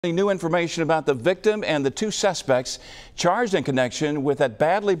New information about the victim and the two suspects charged in connection with that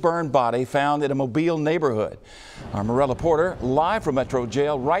badly burned body found in a Mobile neighborhood. Our Marella Porter live from Metro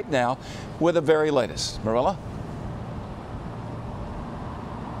Jail right now with the very latest. Marella?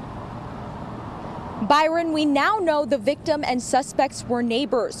 Byron, we now know the victim and suspects were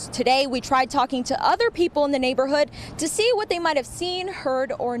neighbors. Today, we tried talking to other people in the neighborhood to see what they might have seen,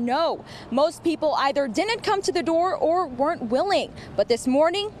 heard, or know. Most people either didn't come to the door or weren't willing. But this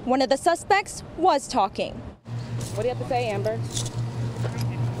morning, one of the suspects was talking. What do you have to say, Amber?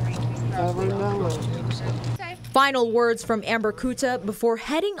 Final words from Amber Kuta before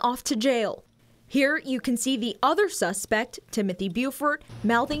heading off to jail. Here you can see the other suspect, Timothy Buford,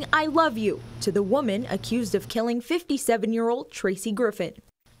 mouthing "I love you" to the woman accused of killing 57-year-old Tracy Griffin.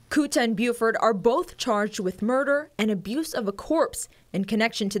 Kuta and Buford are both charged with murder and abuse of a corpse in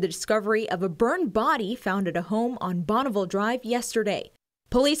connection to the discovery of a burned body found at a home on Bonneville Drive yesterday.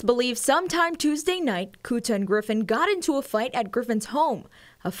 Police believe sometime Tuesday night, Kuta and Griffin got into a fight at Griffin's home,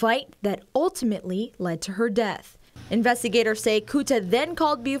 a fight that ultimately led to her death. Investigators say Kuta then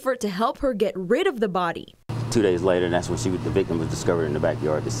called Buford to help her get rid of the body. 2 days later, that's when the victim was discovered in the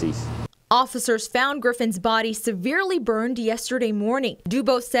backyard deceased. Officers found Griffin's body severely burned yesterday morning.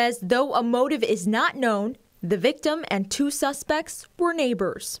 Dubose says though a motive is not known, the victim and two suspects were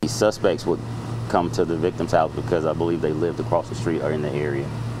neighbors. These suspects would come to the victim's house because I believe they lived across the street or in the area.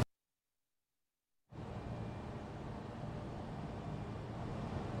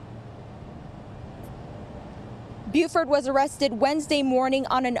 Buford was arrested Wednesday morning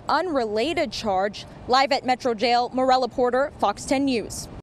on an unrelated charge. Live at Metro Jail, Marella Porter, Fox 10 News.